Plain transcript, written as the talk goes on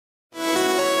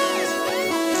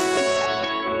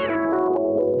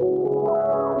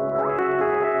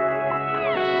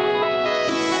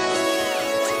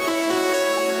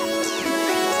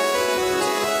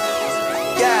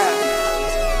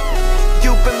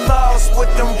house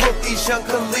with them rookies, young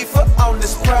Khalifa on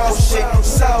this pro shit.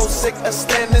 So sick of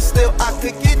standing still, I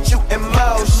could get you in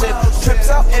motion. Trips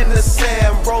out in the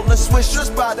sand, rolling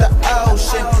swishers by the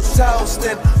ocean.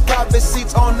 Toasting, private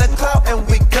seats on the cloud and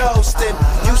we ghosting.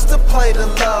 Used to play the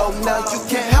low, now you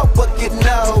can't help but get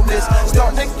noticed.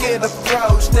 Starting to get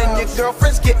approached, then your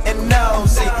girlfriend's getting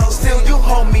nosy. Still you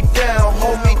hold me down,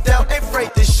 ain't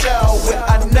afraid to show it.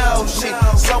 I know she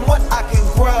someone I can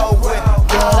grow with.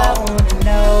 Girl, I wanna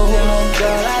know,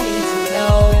 girl, I need to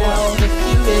know if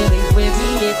you really with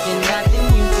me, if you're not, then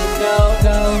you can go.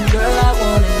 Girl, I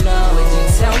wanna know, would you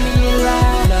tell me you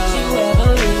lie? You never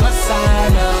leave my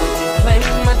side, would you play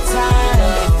with my time?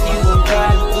 If you would try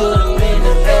to put them in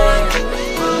the bed,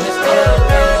 let's go.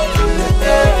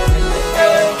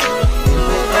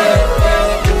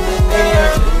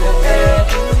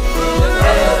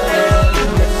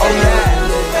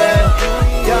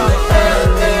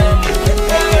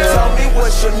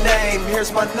 Your name,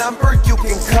 here's my number, you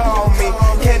can call me.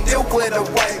 Can't deal with a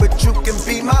wife, but you can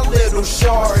be my little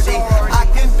shorty. I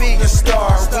can be your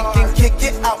star, we can kick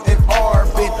it out in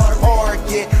orbit. Or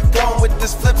get gone with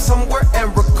this flip somewhere and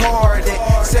record it.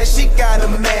 Says she got a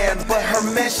man, but her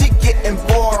man she getting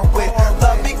bored with.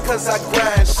 Love me cause I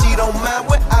grind, she don't mind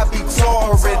when I be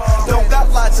touring. Don't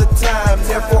got lots of time,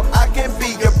 therefore I can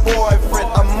be your boyfriend.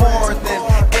 I'm more than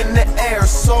in the air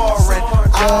soaring.